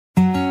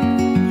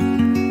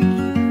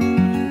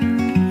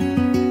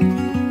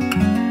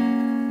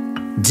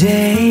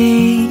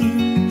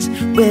Days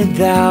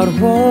without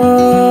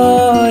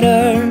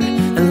water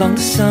along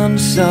the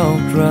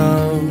sun-soaked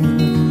road.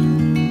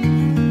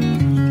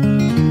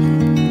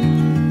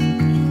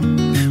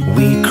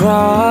 We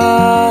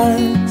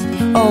crossed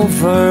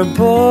over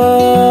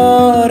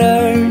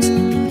borders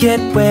to get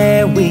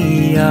where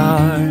we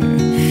are,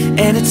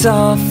 and it's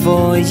all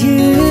for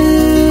you.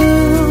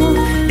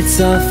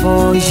 It's all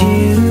for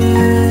you.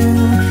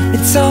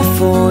 It's all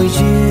for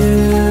you.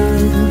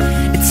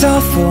 It's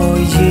all for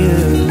you.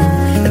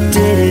 I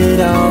did it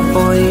all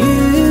for you.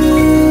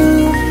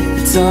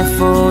 It's all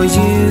for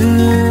you.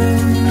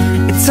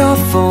 It's all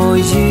for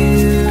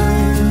you.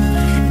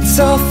 It's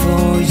all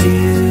for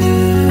you.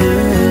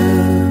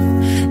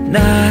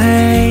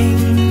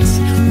 Nights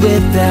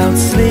without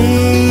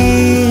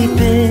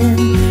sleeping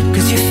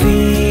 'cause you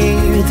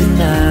fear the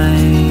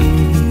night,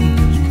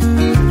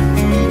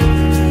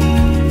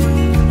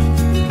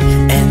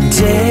 and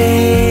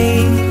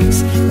days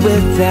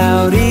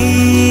without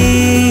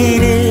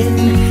eating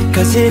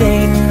 'cause it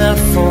ain't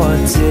enough for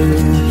two.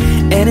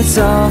 And it's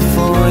all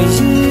for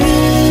you.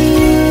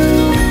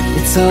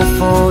 It's all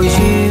for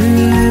you.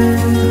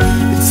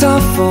 It's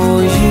all for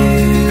you.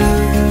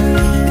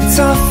 It's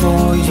all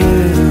for you.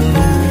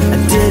 I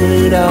did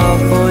it all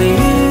for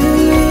you.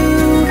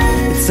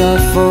 It's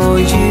all for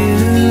you.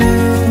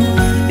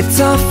 It's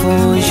all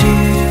for you.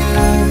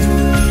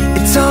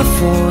 It's all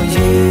for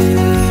you.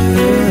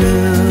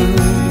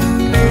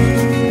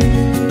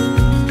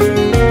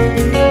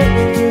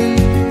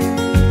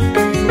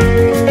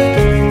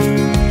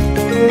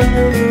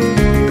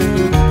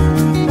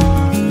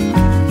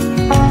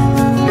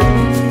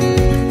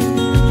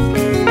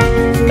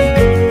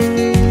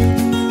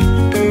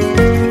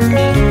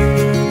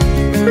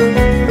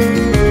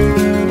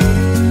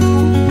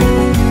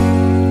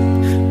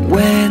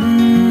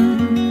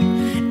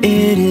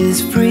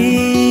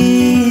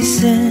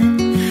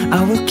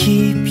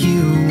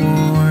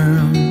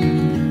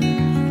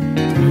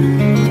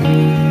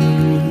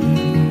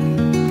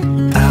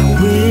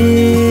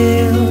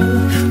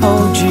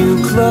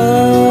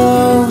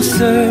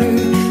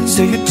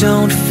 So you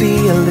don't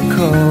feel the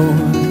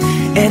cold,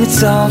 and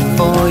it's all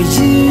for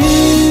you.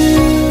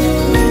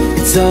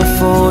 It's all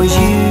for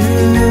you.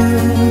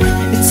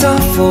 It's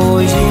all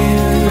for you.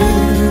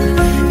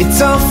 It's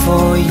all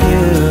for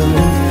you.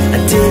 I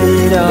did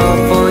it all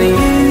for you.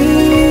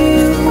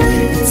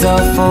 It's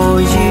all for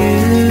you.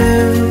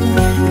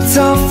 It's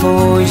all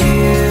for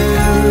you.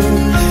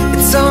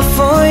 It's all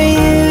for you.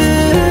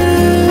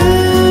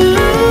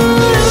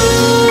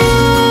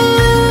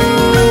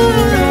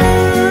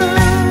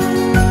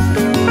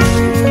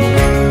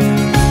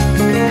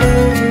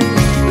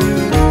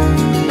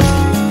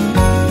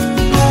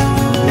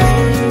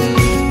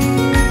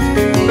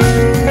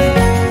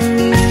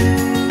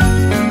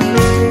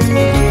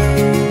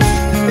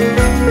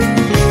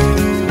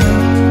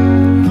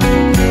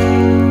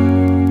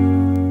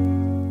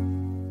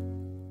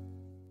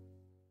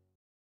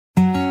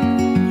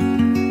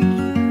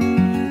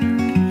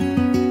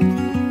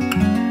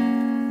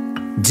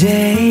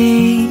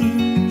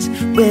 Days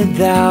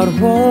without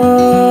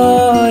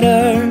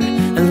water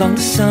along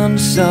the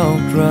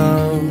sun-soaked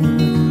road.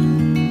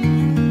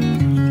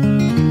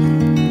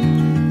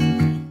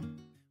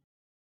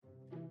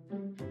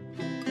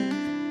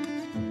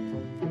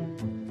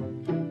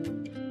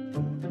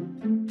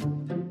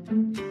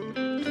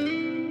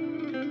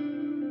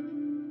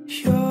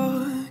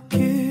 You're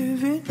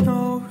giving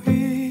no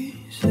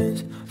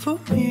reasons for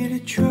me to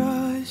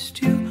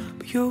trust you,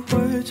 but your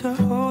words are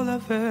all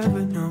I've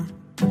ever known.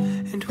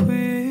 And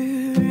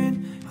we're in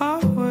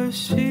our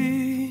worst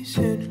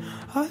season.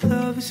 Our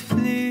love is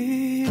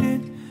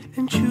fleeting,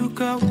 and you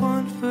got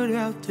one foot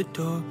out the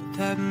door, but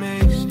that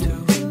makes two.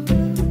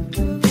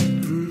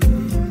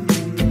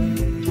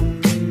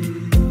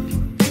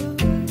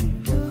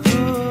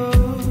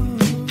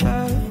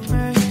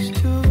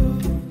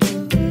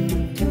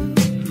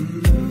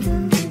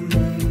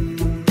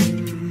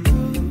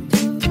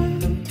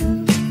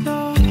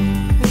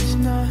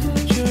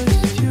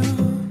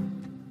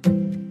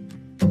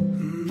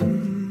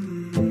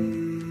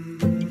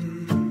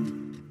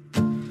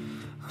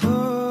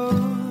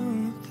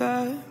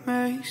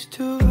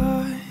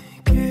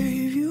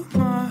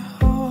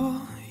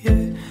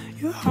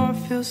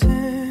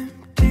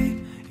 Empty,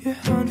 you're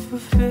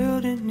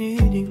unfulfilled and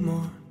needing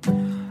more.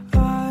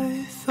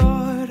 I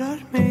thought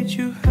I'd made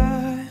you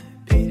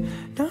happy.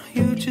 Now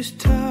you just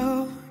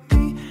tell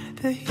me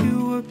that you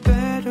were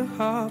better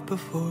off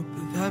before,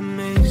 but that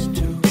makes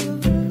two.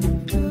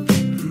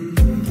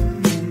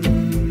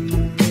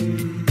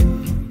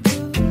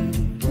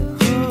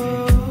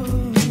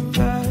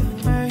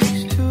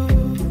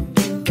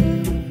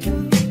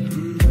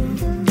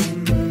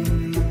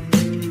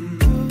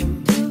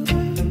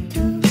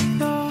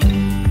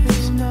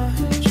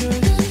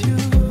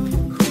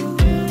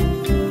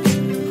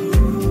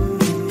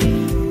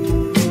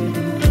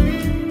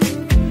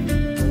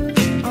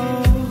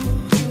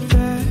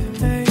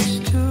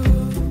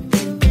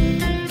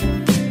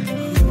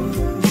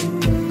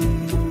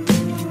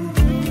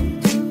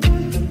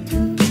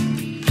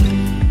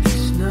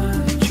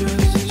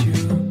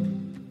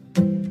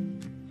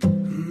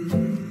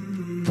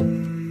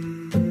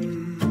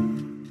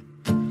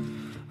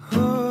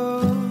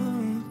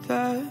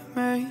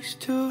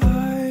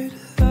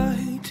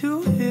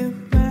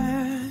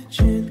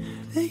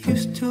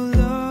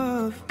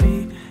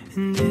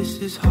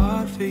 it's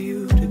hard for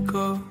you to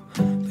go.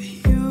 But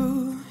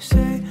you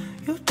say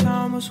your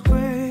time was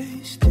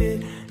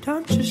wasted,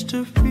 time just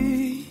to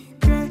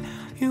regret.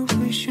 You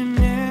wish you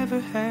never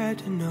had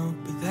to know,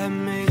 but that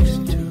makes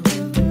two.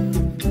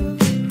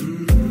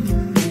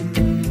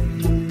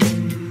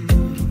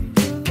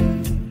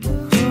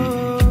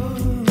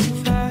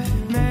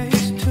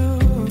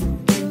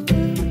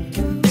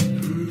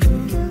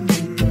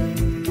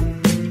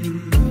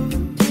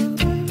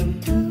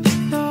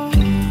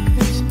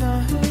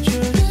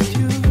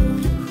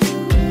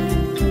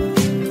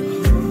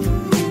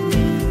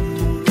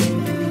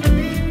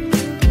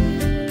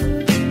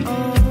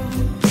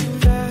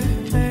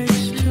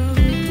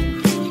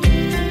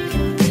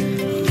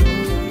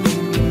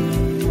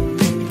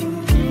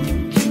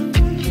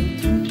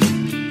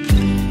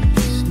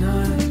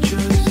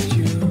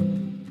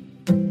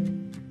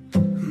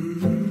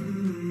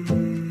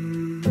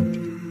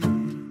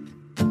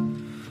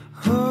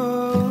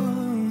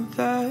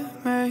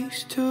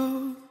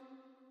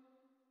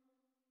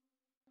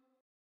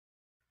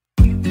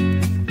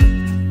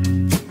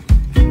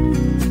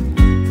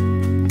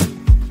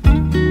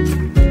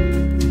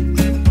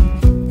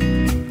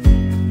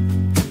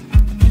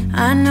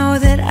 I know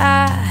that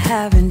I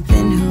haven't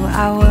been who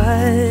I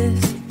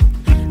was.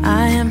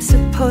 I am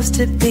supposed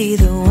to be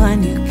the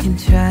one you can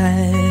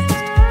trust.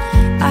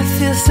 I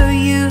feel so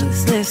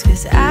useless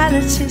cause I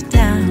let you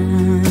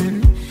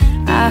down.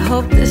 I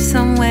hope there's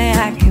some way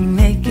I can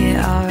make it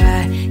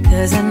alright,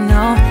 cause I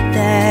know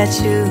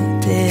that you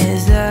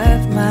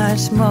deserve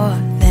much more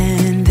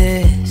than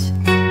this.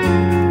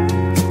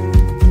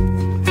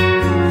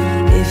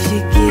 If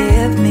you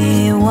give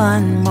me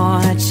one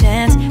more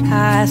chance,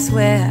 I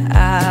swear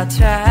I'll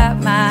try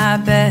my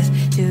best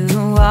to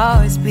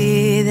always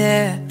be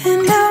there.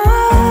 And I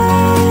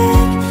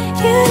want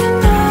you to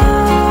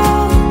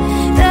know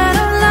that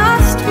I'm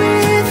lost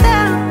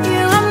without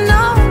you. I'm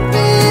not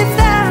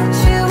without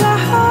you. I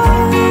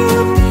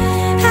hope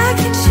I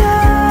can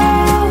show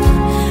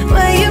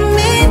what you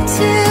mean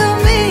to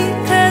me,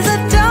 cause I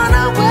don't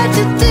know what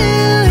to do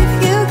if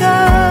you go.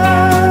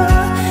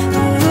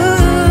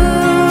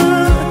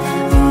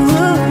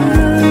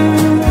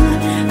 Ooh,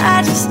 I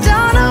just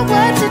don't know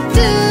what to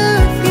do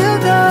if you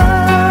go.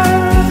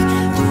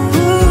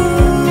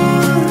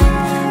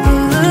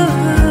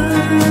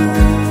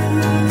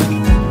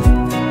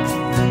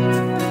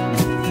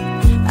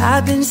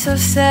 I've been so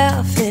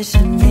selfish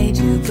and made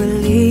you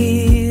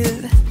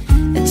believe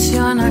that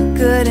you're not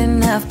good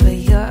enough, but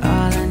you're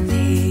all I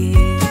need.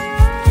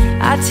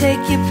 I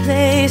take you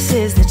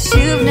places that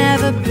you've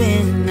never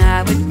been.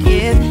 I would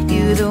give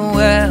you the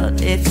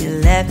world if you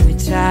let me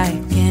try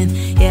again.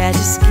 Yeah,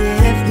 just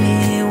give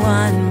me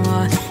one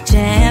more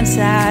chance.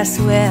 I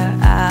swear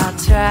I'll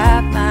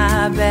try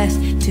my best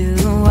to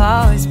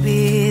always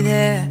be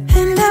there.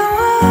 And I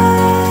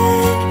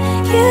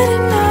want you to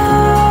know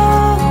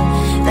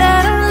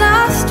that I'm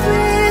lost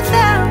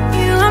without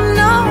you. I'm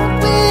not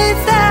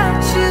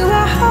without you.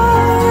 I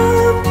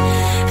hope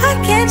I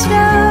can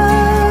show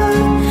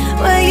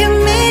what you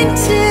mean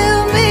to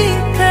me,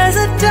 cause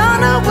I don't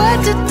know what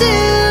to do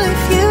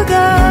if you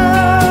go.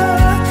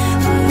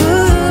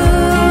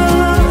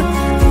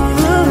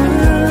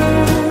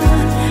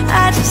 I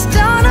just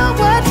don't know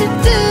what to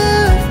do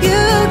if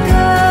you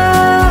go.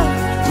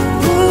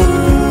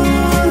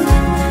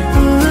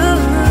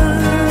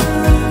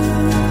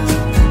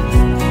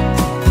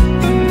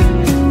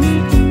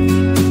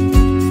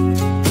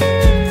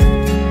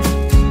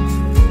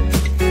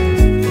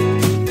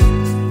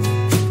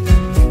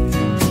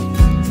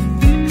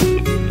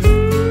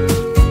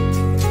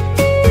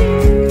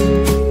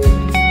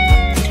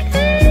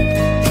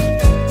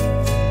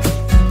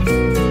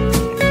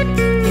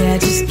 Yeah,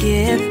 just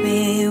give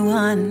me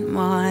one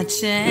more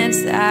chance.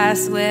 I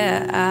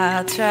swear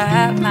I'll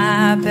try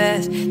my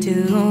best to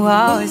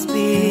always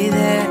be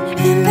there.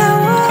 And I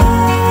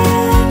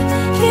want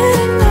you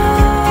to know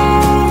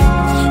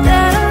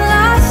that I'm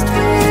lost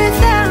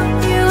without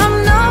you. I'm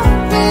not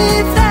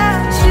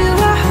without you.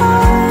 I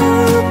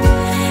hope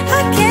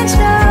I can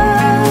show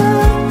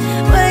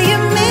what you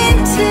mean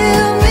to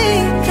me,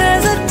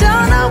 cause I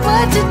don't know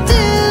what to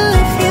do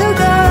if you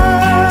go.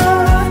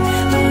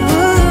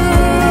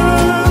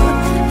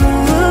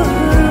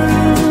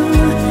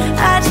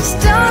 I just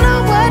don't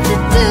know what to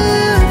do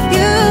if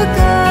you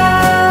go.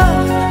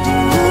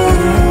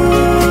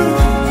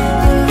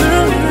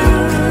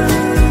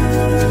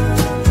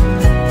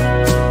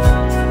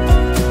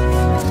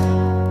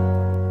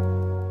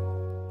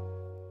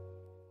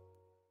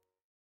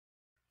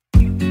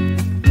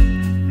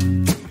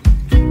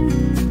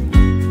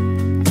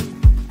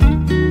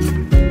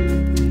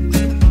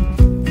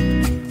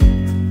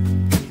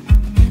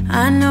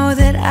 I know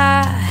that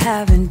I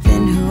haven't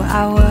been who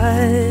I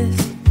was.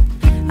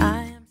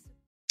 I am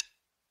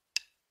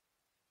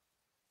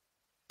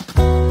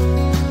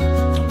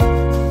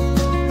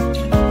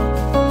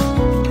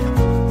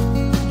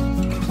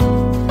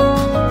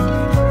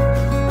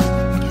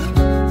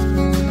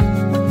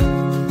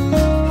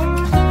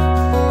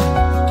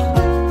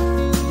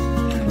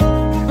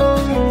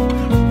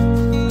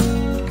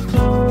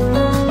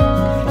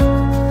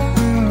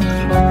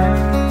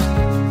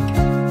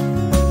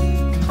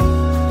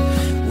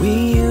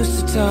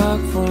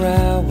talk for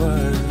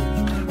hours,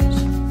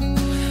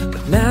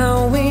 but now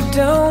we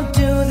don't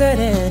do that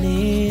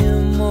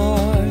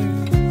anymore.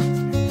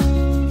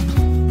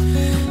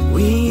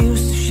 We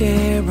used to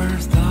share our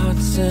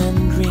thoughts and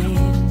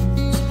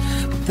dreams,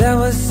 but that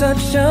was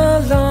such a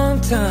long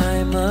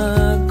time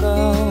ago.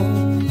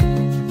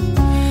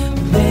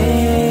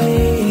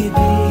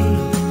 Maybe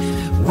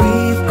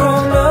we've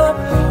grown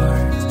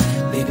apart,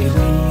 maybe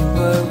we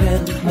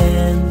weren't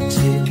meant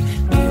to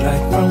be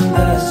right from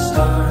the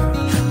start.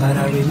 But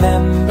I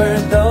remember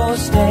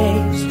those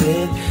days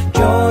with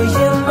joy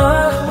in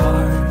my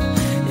heart.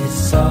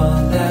 It's all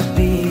that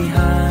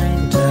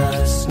behind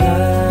us now.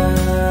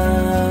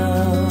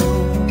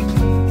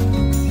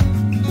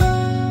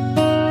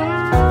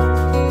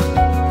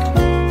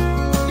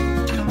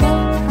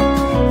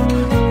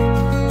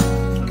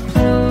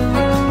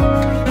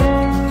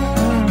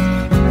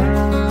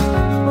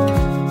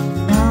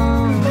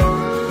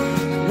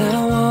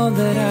 Now all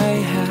that I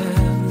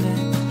have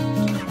left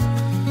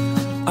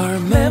are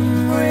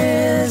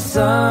memories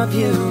of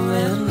you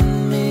and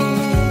me.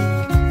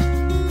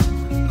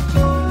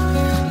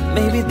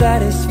 Maybe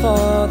that is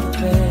for the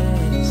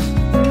best,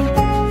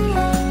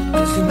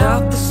 'cause you're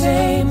not the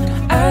same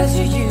as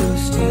you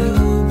used to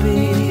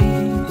be.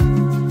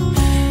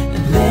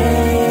 And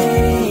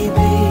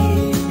maybe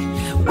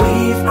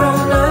we've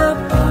grown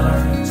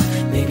apart,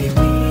 maybe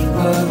we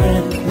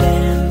weren't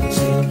meant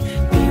to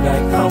be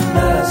right from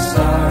the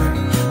start.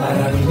 But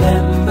I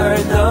remember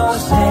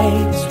those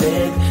days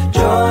with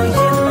joy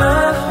in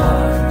my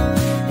heart.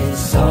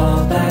 It's all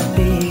that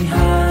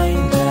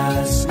behind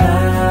us now.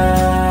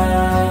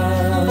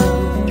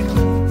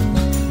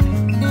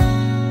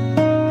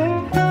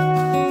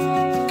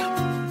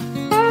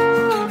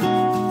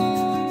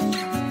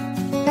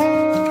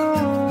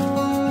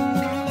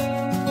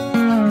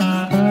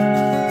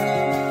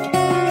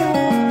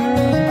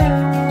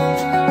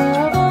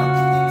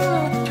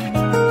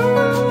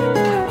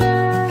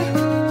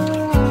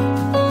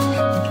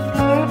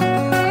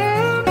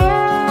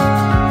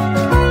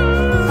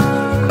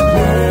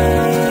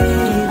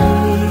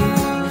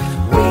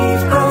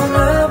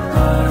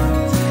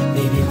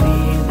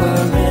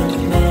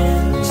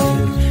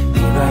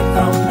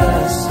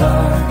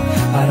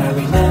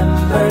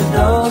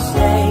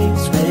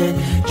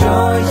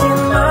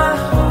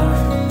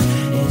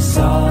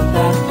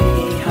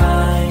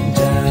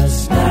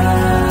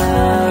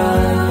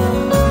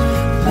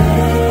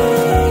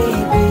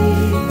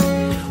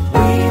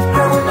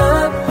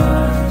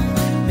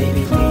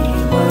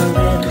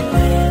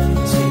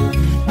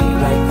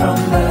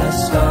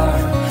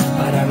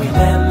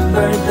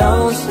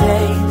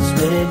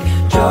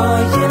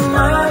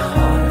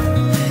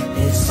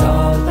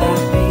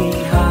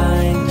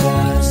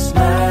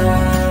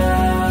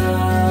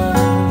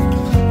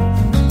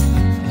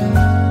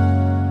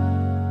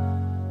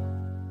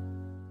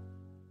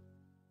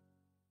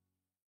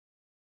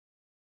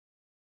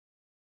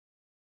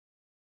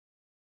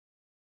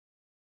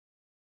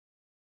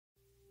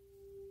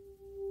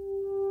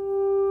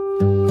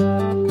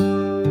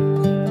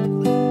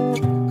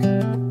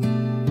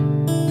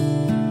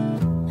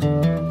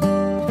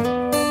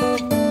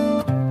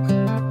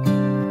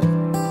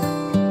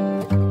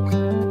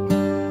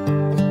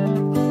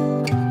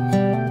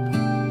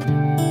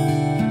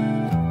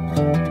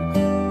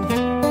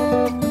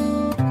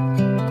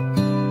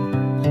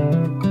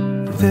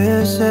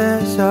 This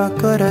is as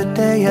good a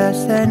day as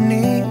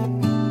any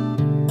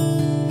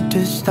to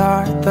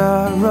start the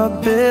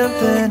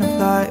rebuilding of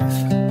life.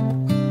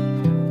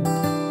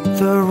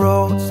 The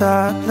roads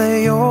that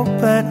lay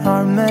open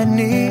are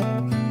many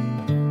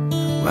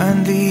when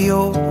the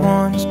old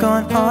one's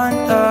gone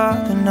under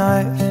the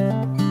knife.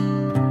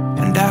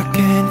 And I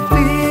can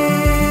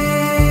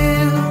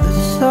feel the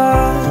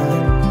sun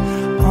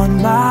on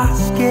my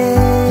skin,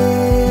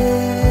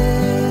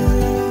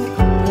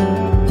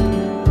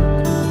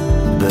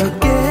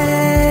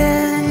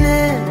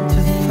 beginning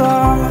to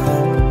thaw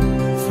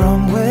from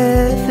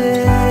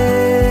within.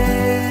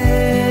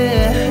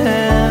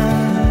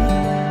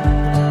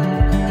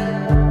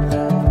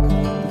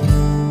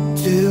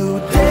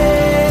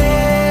 Today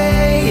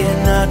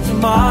and not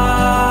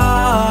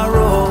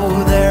tomorrow,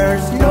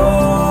 there's no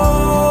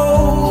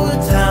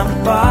time to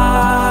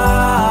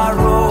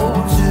borrow.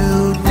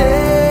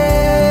 Today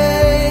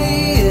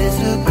is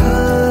a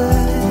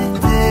good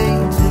day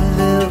to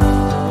live.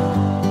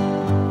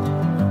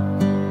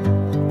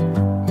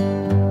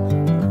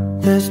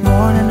 This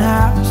morning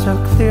has a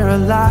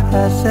clearer light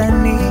as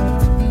any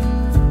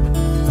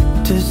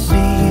to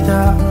see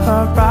the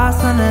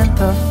horizon in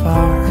the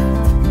far.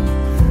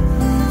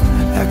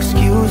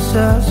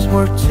 Excuses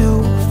were two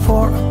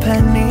for a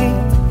penny,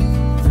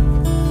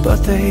 but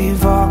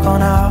they've all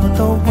gone out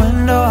the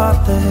window of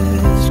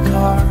this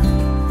car.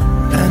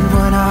 And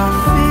when I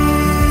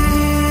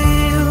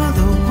feel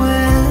the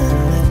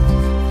wind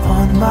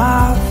on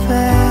my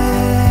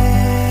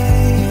face,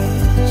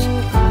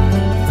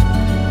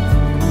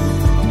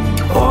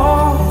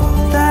 all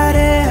that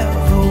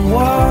ever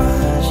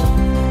was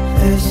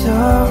is a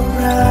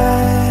race.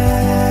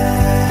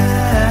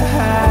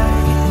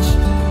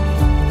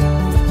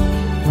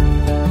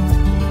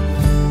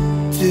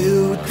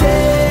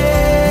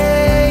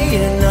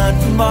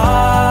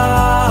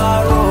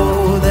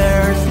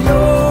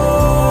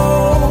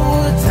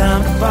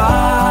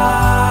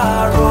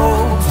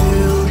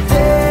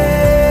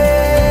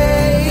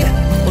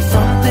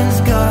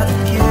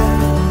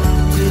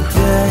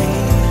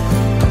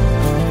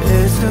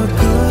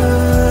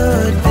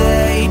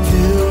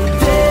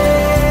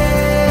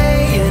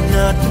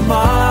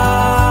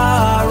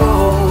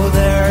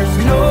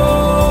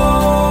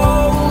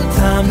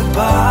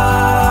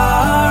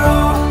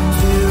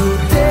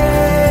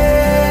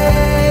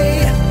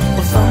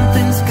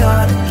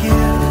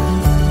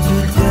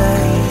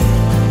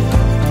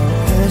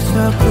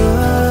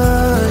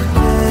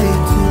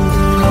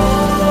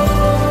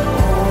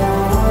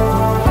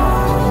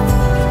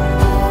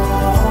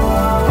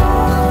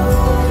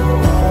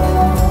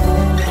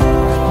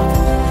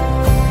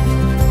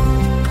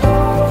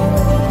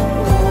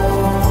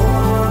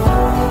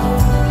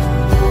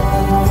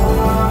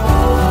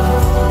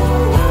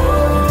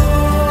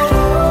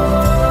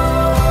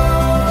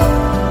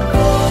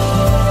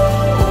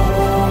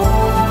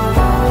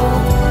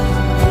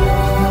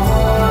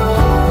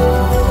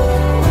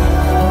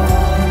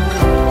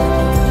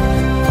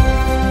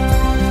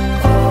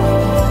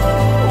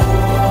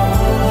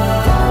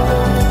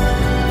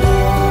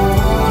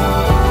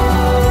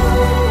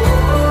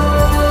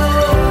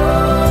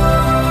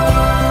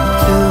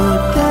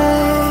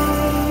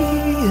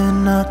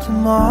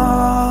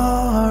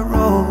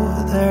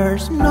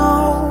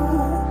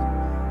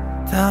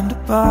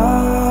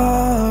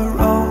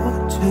 borrow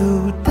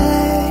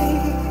today.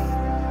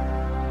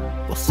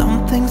 Well,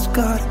 something's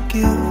gotta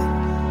give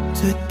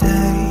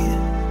today.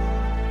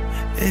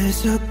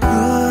 It's a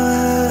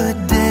good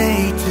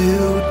day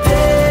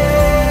today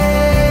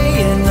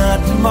and not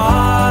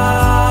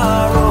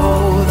tomorrow.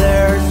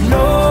 There's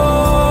no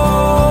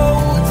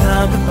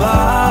time to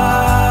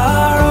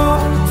borrow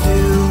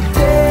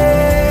today.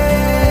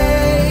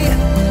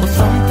 Well,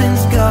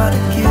 something's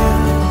gotta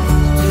give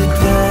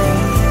today.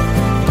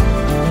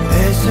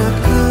 It's a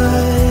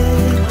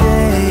good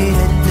day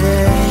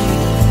today.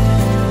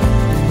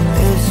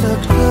 It's a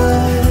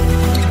good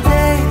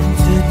day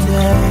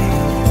today.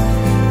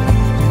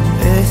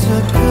 It's a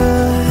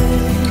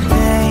good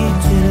day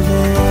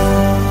today.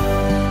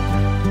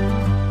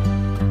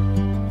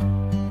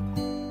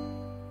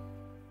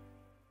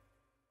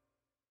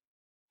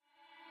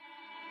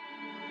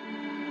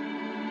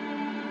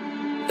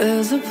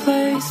 There's a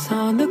place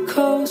on the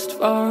coast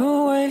far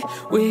away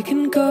we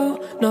can go,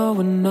 no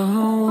one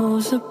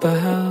knows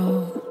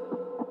about.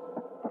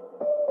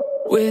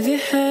 With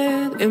your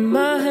hand in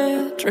my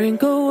hand,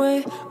 drink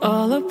away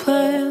all our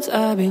plans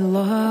I'd be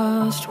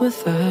lost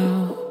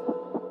without.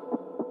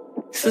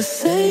 So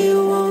say you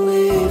won't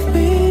leave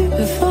me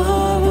with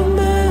all the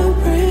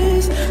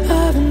memories I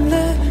haven't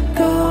let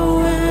go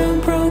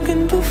and broken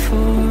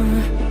before.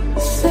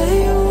 Say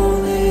you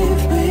won't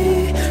leave me,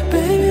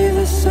 baby,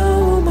 there's so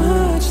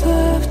much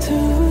left to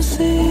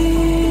see.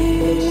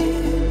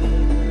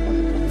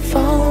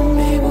 Follow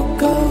me, we'll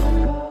go.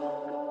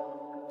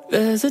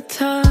 There's a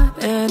time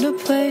and a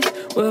place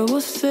where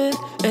we'll sit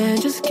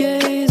and just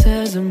gaze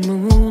as the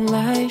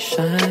moonlight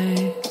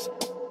shines.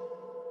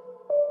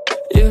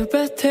 Your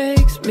breath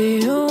takes me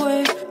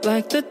away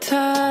like the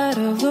tide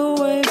of the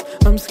wave.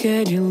 I'm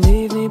scared you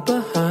leave me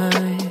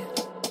behind.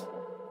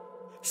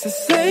 So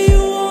say you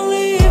won't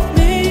leave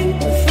me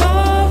with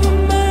all the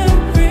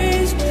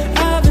memories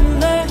I've been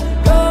let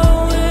go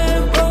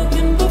and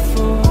broken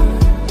before.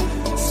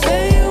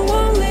 Say you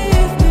won't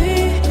leave me,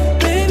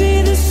 baby,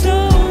 there's so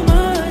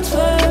much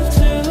left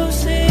to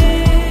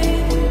see.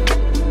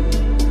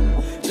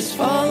 Just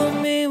follow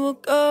me, we'll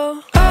go.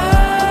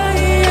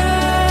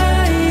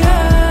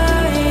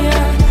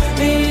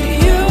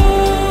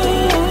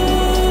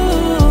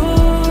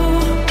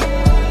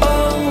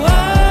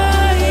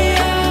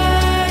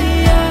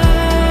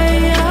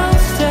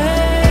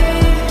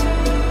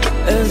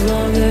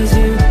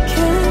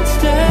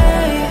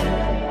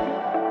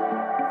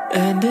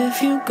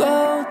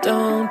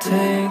 Don't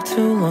take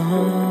too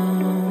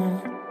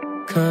long,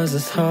 'cause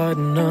it's hard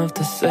enough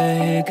to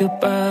say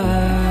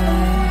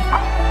goodbye.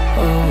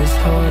 Oh, it's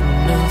hard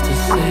enough to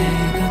say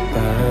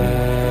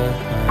goodbye.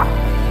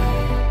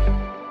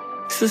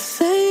 So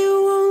say you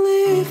won't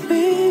leave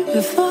me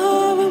with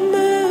all the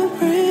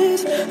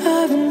memories I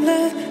haven't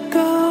let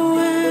go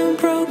and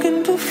broken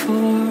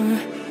before.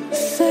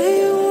 Say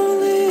you won't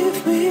leave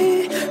me,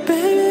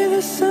 baby,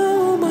 there's so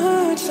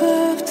much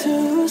left to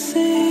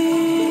see.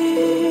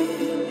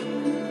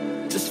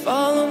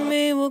 Follow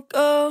me, we'll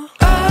go.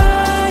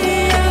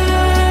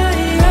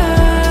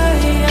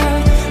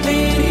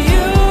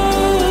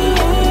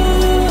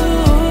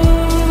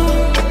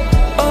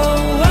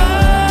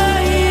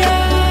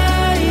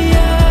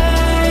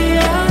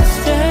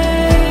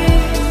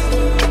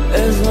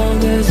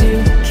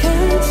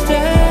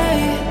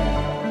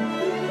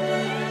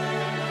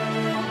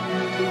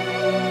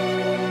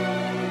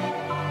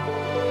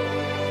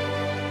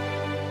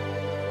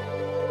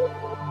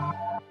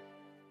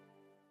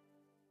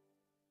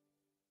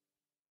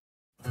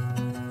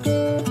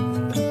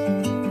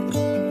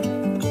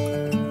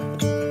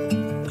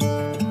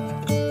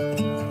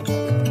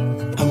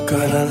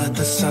 Gonna let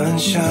the sun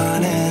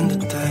shine in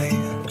today.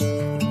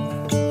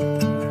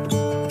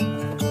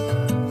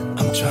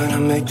 I'm trying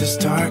to make this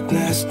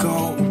darkness go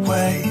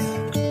away.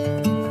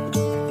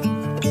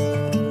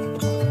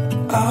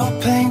 I'll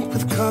paint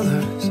with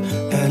colors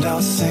and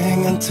I'll sing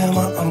until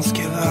my lungs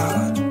give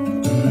out.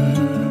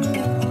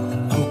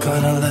 I'm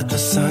gonna let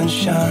the sun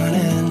shine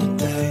in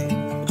today.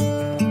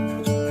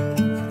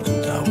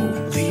 And I will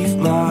leave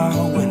my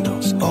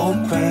windows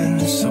open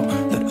so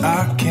that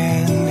I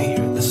can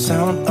hear the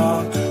sound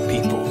of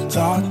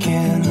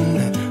talking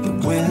and the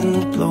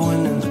wind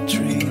blowing in the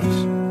trees.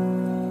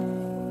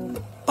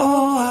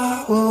 Oh,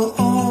 I will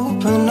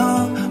open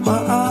up my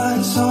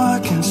eyes so I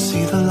can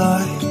see the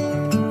light.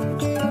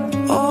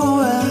 Oh,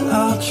 and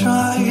I'll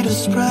try to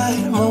spread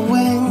my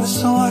wings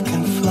so I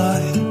can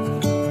fly.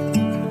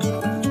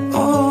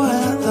 Oh,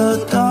 and the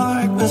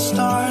darkness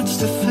starts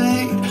to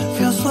fade.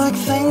 Feels like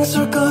things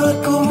are gonna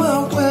go my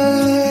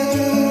way.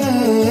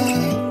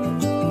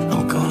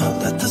 I'm gonna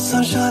let the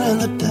sun shine in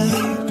the day.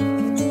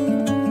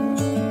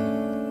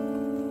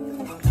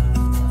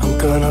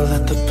 Gonna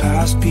let the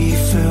past be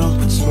filled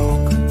with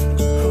smoke,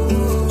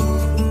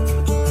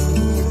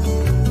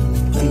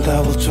 and I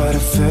will try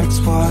to fix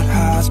what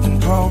has been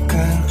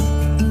broken,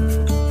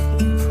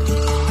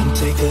 and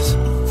take this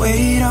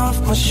weight off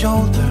my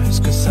shoulders,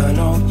 'cause I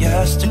know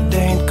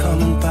yesterday ain't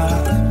coming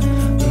back.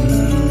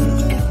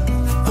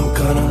 I'm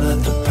gonna let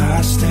the past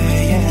I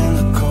stay in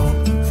the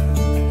cold.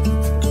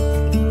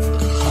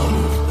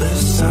 I'll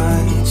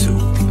listen to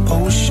the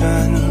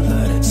ocean,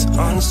 but it's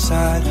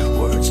unsaid.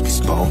 Words be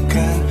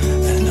spoken,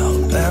 and I'll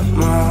let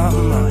my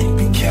mind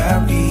be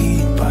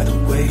carried by the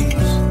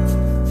waves.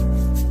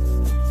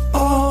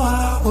 Oh,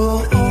 I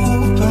will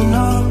open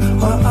up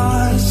my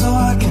eyes so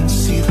I can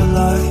see the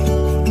light.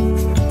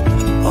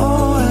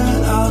 Oh,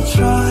 and I'll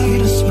try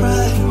to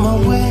spread my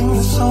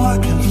wings so I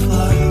can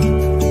fly.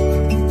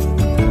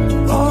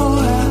 Oh,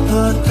 and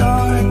the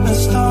darkness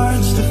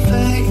starts to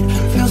fade.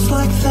 Feels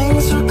like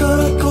things are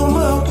gonna go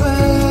my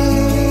way.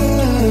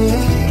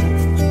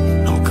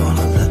 I'm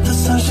gonna let the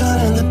sun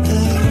shine in the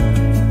day.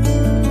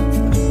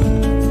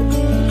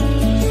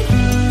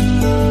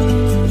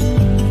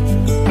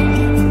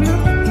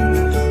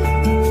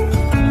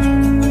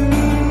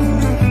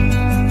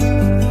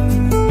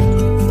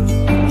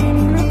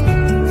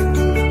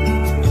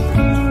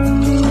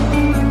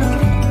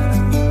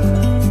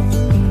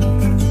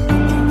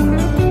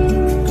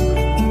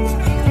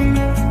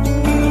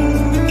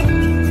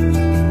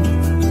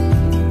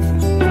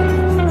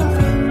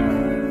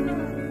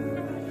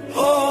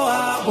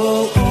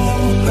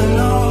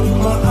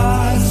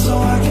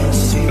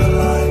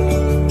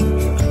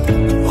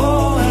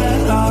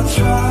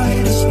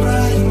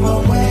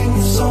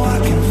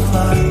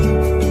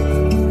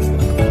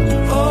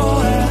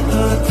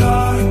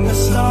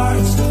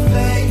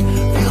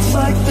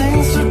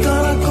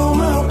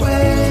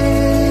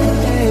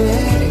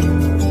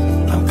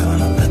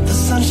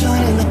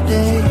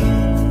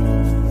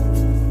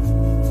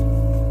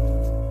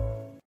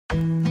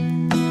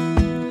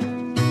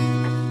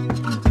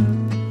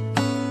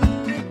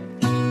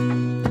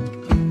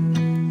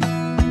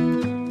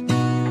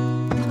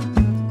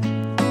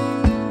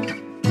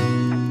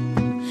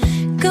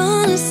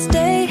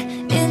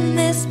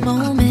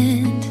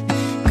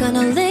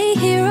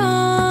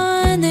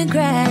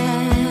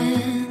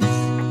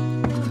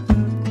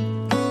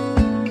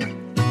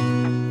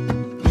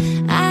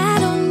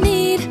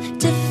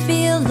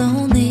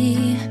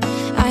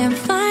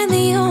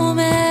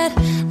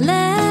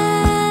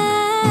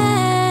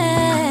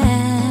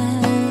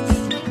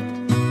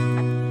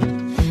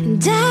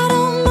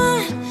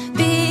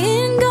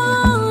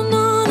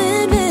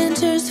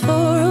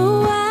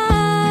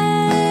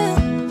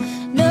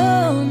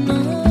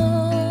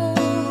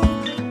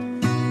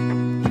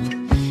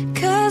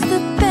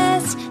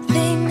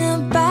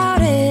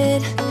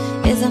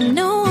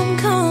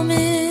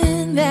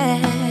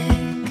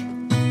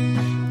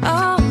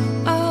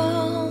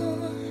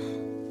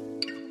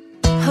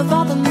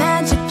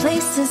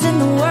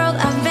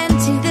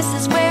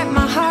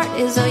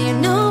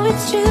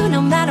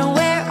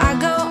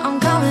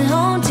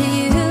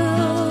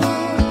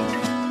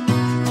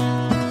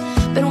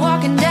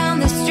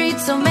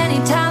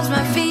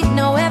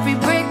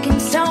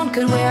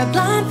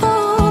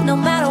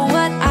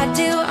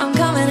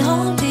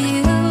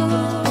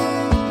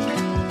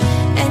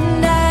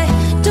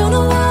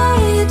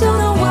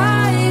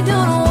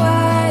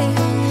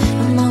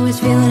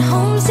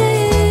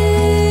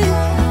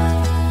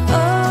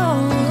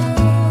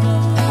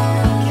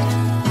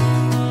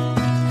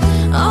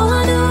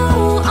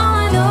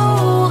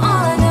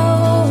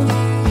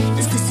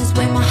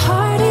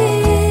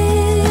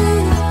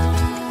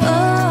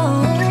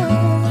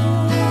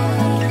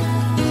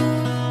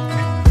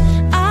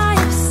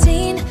 I've seen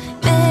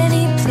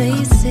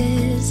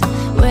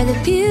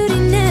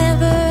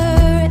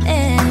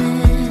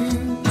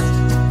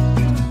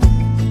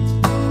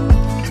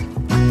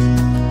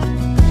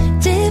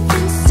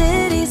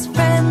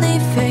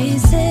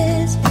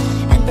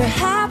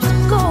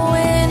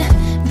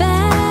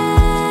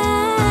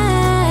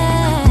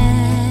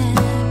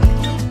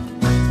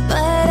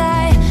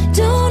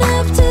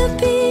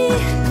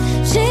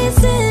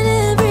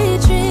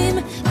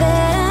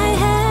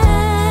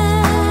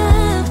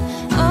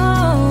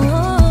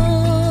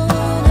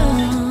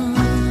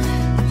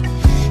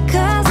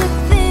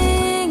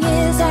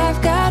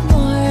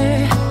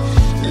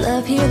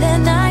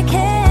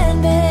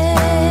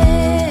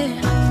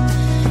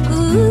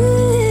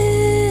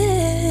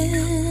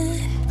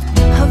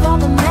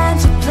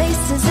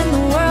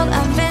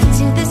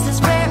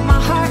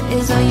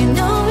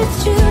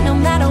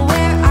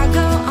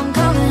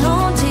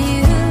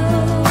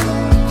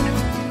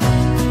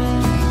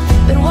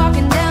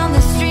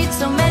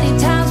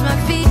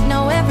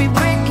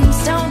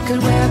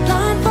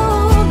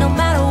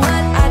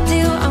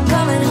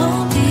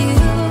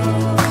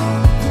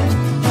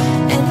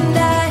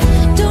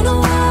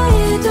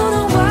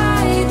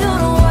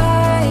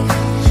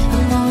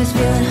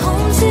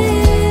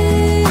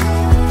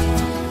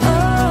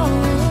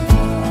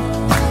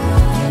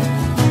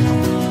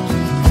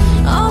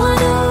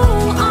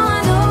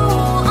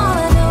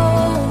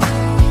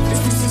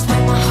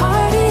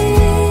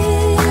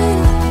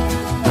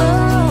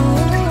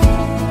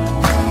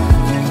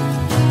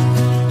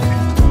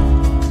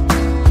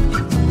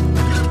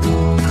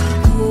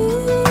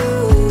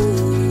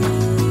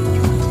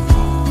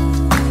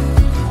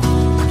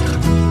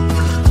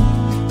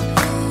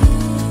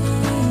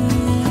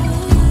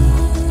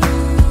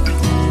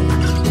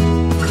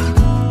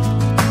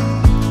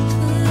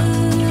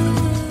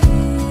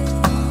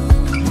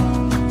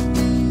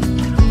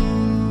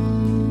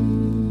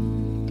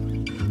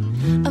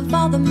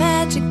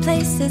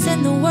places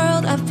in the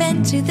world I've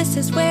been to, this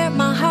is where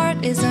my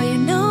heart is. Oh, you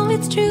know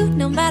it's true,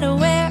 no matter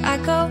where I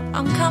go,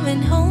 I'm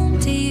coming home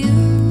to you.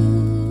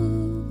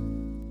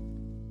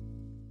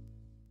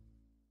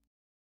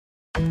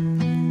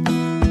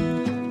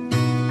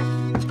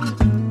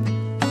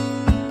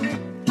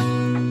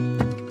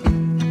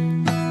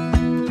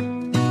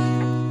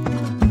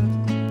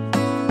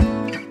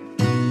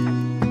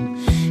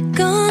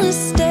 Gonna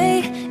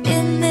stay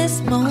in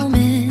this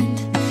moment,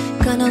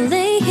 gonna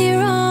lay here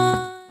on.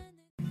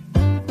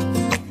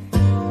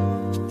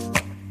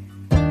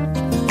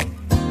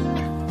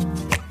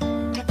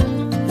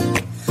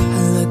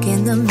 I look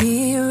in the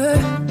mirror,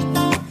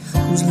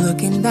 who's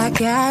looking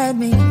back at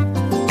me?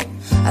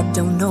 I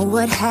don't know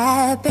what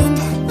happened,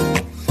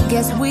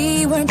 guess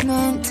we weren't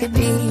meant to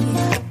be.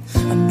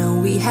 I know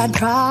we had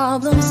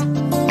problems,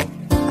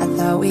 I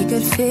thought we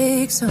could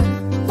fix them,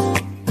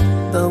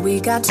 but we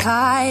got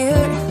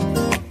tired.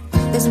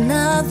 There's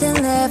nothing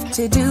left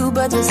to do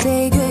but to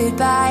say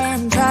goodbye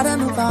and try to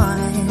move on.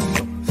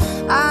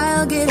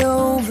 I'll get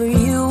over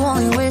you,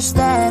 only wish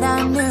that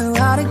I knew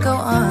how to go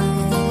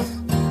on.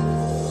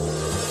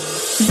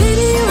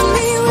 Baby, you and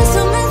me, we're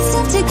so messed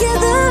up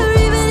together.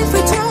 Even if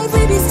we tried,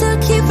 we'd be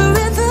stuck here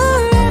forever.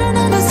 I don't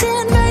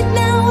understand right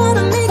now how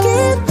to make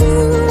it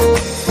through,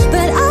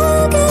 but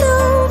I'll get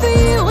over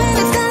you, and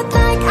it's not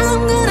like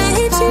I'm gonna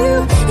hate you.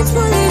 It's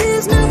what it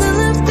is, nothing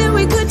left that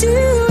we could do.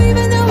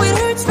 Even though it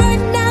hurts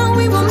right now,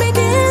 we will make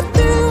it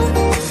through.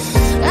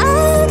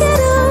 I'll get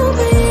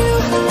over you.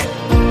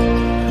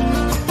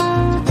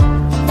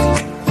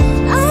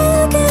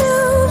 I'll get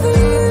over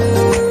you.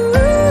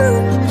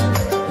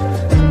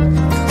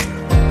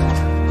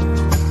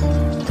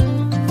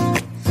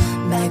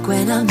 Back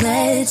when I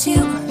met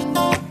you,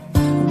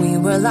 we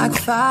were like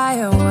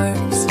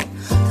fireworks.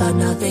 Thought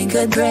nothing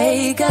could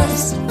break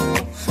us,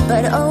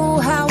 but oh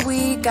how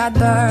we got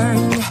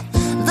burned.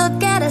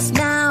 Look at us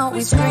now,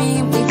 we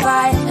scream, we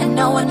fight, and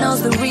no one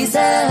knows the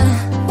reason.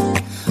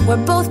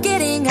 We're both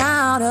getting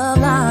out of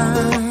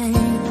line.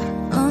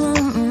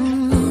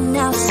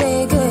 Now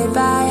say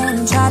goodbye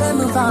and try to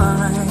move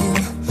on.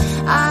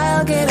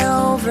 I'll get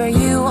over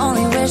you,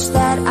 only wish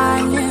that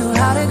I knew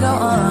how to go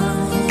on.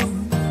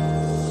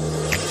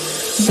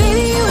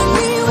 Baby, you and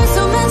me, we're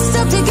so messed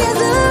up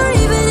together.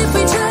 Even if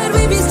we tried,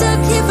 we'd be stuck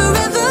here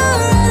forever.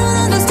 I don't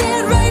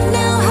understand right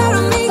now how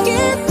to make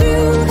it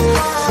through,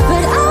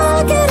 but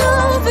I'll get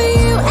over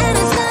you, and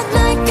it's not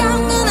like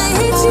I'm gonna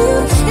hate you.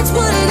 It's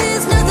what it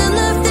is, nothing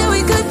left that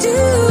we could do.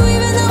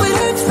 Even though it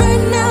hurts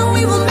right now,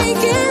 we will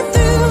make it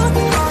through.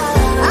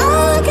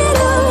 I'll get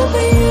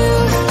over you.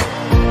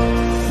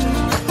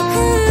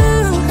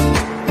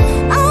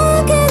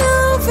 I'll get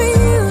over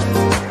you.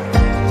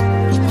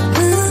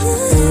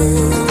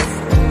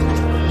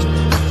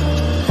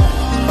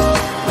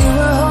 We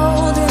were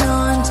holding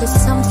on to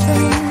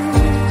something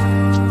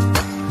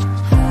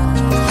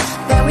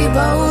that we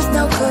both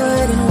know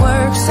couldn't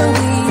work, so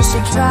we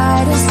should try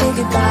to say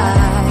goodbye.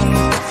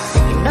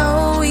 You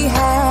know we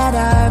had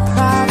our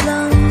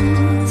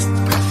problems,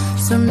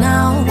 so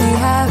now we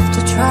have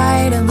to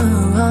try to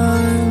move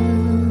on.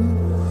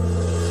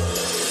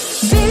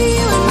 Baby,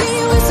 you and me,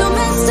 we're so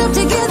messed up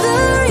together.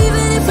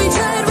 Even if we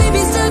tried, we'd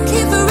be stuck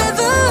here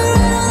forever.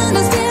 I don't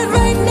understand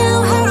right now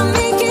how to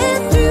make it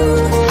through,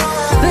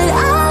 but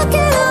I'll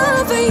get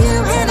over you,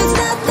 and it's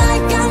not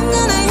like I'm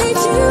gonna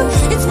hate you.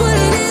 It's what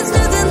it is,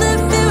 nothing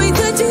left that we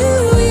could do.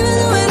 Even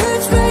though it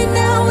hurts right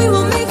now, we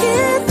will make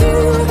it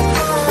through.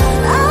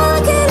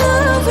 I'll get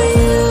over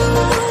you.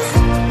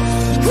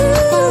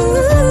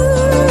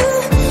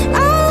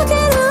 I'll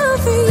get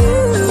over you.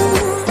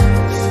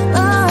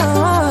 Oh,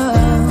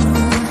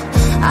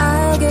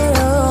 I'll get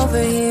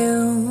over you.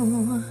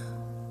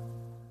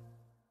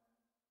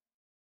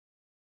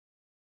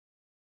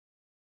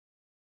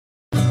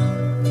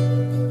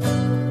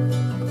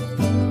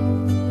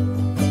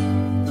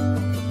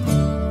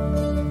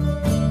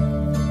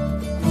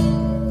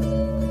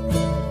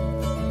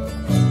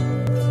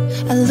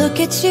 I look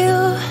at you,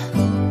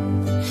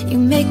 you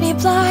make me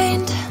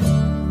blind.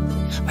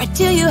 Why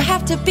do you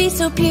have to be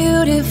so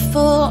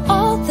beautiful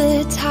all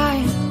the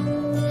time?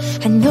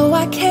 I know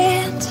I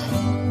can't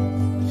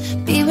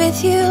be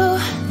with you.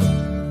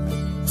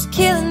 It's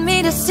killing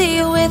me to see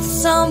you with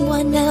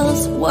someone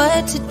else.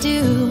 What to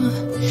do?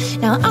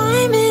 Now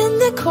I'm in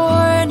the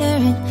corner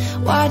and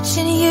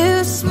watching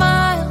you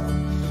smile,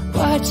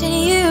 watching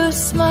you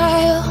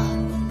smile.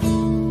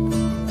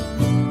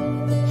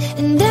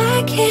 And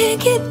I can't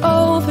get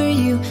over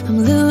you, I'm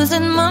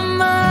losing my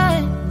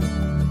mind.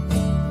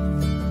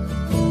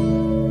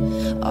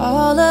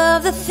 All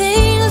of the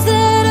things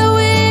that I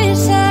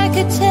wish I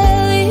could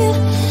tell you,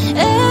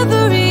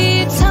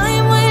 every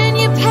time when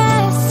you're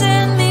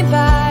passing me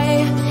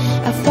by,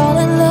 I fall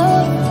in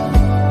love.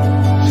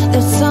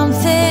 There's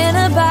something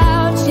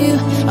about you,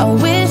 I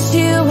wish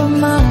you were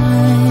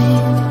mine.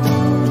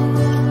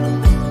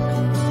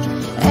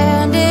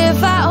 And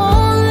if I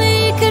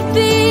only could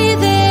be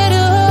there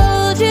to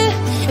hold you,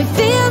 it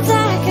feels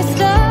like I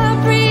stop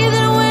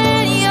breathing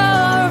when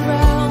you're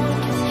around.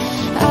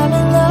 I'm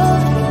in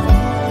love.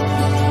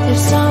 There's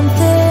There's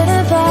something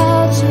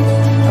about you,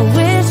 I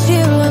wish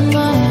you were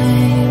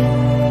mine.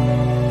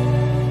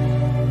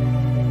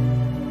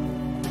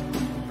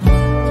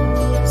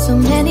 So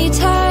many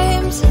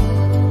times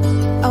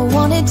I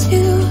wanted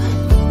to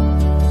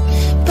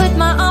put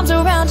my arms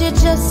around you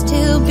just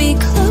to be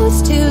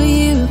close to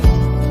you.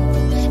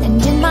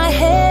 And in my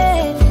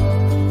head,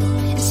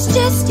 it's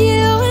just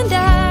you and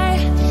I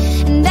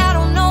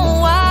don't know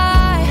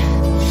why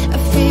I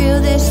feel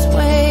this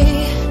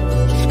way.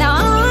 Now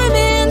I'm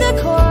in the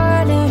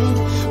corner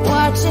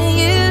watching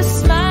you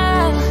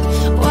smile,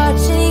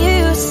 watching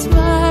you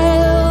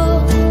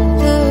smile.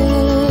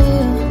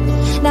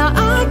 Now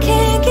I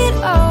can't get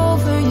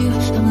over you,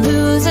 I'm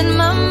losing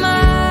my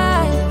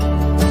mind.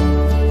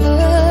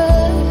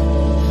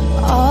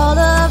 All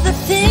of the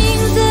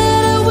things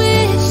that I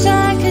wish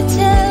I could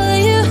tell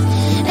you,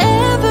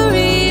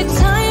 every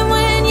time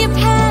when you're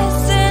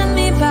passing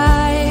me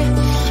by,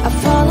 I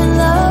fall in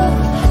love.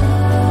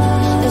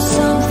 There's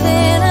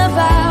something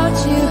about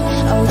you,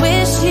 I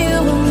wish you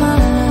were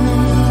mine.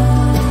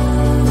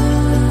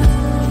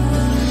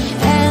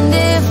 And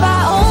if I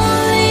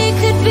only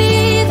could be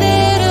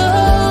there to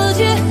hold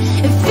you,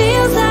 it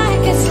feels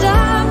like I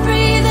stop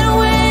breathing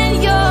when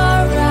you're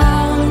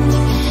around.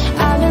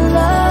 I'm in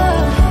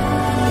love.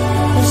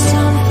 There's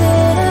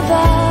something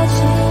about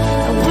you,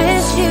 I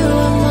wish you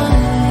were mine.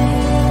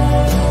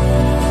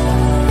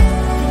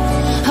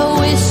 I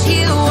wish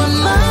you were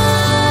mine.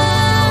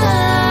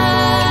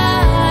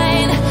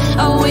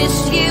 I wish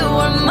you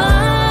were mine.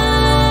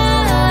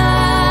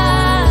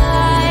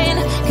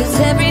 'Cause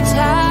every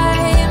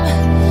time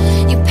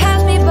you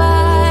pass me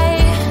by,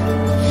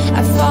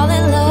 I fall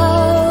in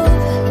love.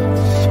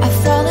 I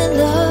fall in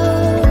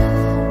love.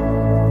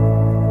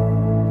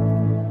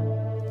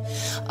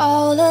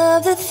 All of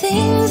the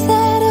things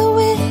that I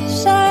wish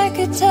I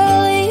could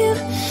tell you,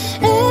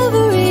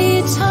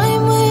 every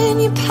time when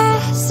you're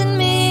passing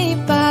me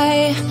by,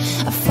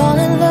 I fall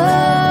in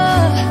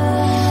love.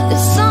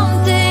 There's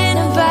something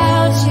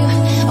about you,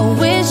 I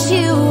wish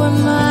you were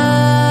mine.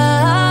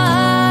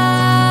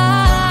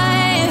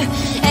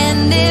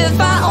 And if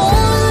I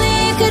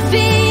only could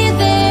be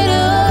there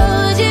to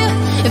hold you,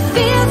 it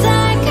feels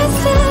like I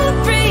stop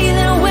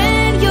breathing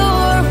when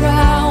you're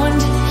around.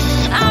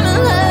 I'm in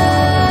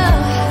love.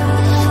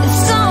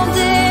 There's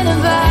something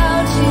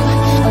about you,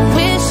 I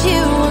wish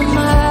you were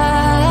mine.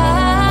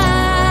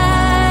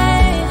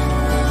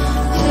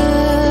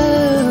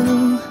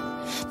 Ooh,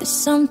 there's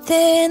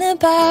something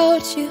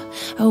about you,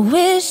 I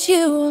wish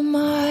you were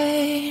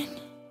mine.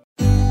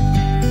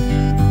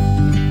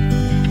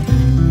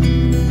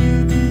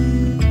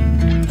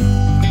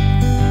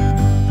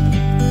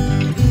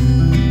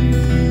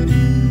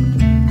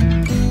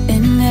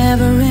 It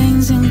never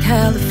rains in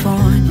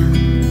California.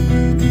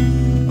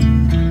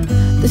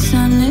 The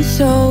sun is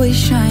always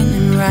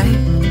shining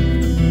bright.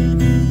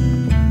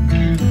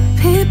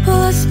 People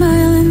are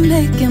smiling,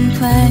 making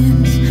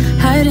plans,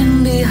 hiding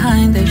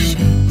behind their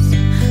shades,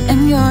 and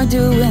you're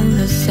doing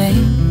the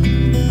same.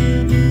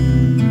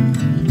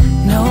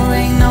 No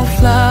rain, no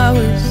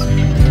flowers,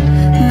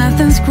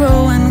 nothing's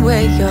growing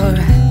where you're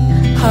at.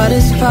 Heart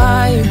is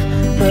fire,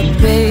 but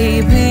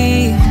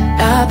baby,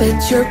 I bet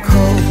you're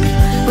cold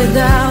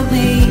without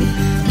me,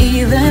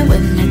 even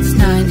when it's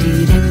 90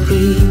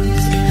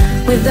 degrees.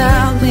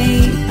 Without me,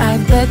 I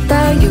bet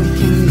that you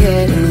can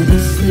get any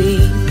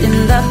sleep in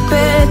that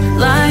bed,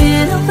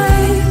 lying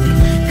awake.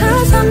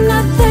 'Cause I'm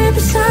not there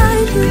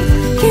beside you,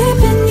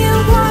 keeping you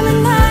warm at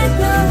night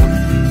now.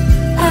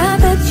 I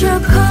bet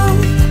you're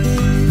cold.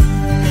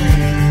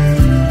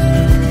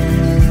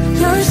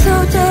 You're so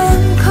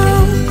damn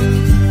cold.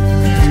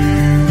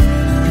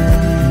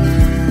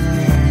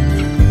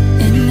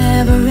 It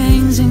never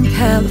rains in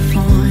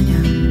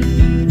California.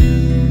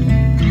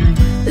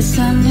 The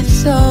sun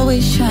is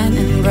always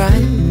shining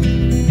bright.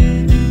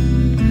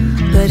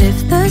 But if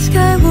the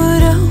sky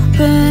would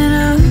open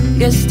up,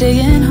 you're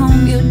staying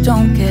home, you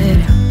don't get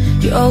out.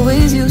 You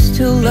always used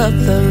to love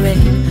the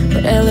rain,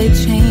 but LA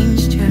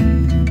changed you.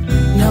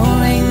 No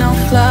rain, no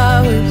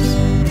flowers,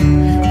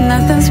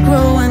 nothing's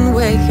growing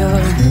where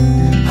you're at.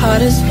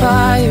 Heart is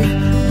fire,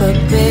 but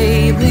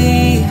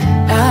baby,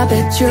 I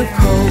bet you're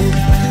cold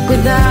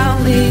without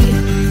me,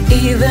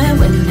 even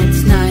when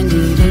it's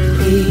 90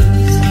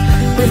 degrees.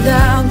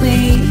 Without me,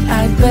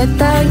 I bet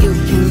that you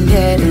can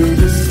get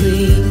any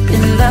sleep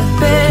in that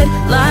bed,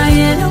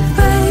 lying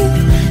awake.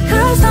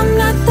 'Cause I'm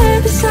not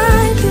there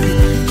beside you,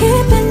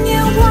 keeping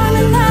you warm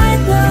at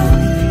night now.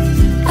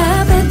 I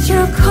bet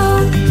you're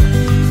cold.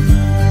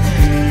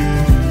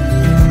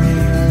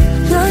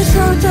 You're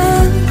so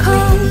damn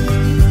cold.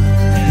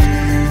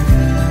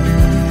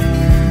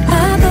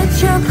 I bet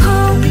you're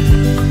cold.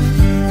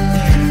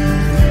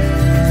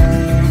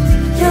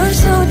 You're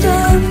so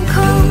damn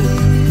cold.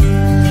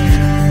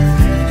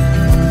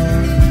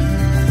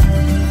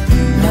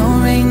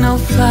 No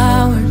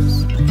flowers,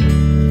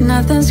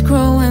 nothing's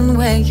growing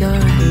where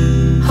you're at.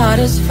 Heart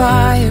is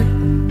fire,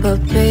 but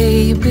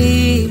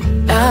baby,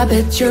 I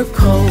bet you're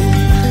cold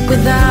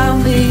without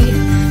me,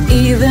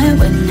 even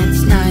when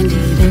it's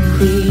 90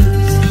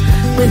 degrees.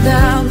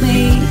 without me.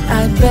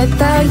 I bet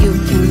that you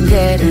can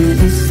get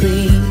any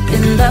sleep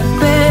in the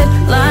bed,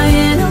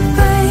 lying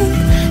awake,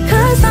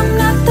 'cause I'm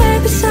not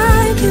there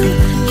beside you,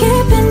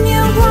 keeping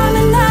you warm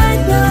at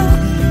night. No,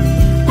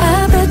 I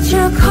bet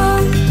you're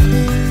cold.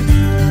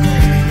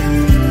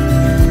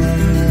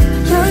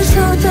 You're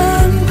so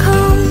damn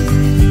cold.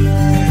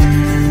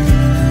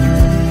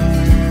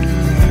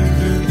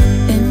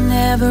 It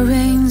never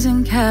rains in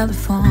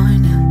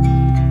California.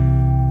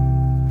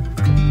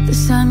 The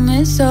sun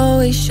is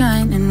always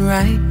shining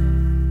right.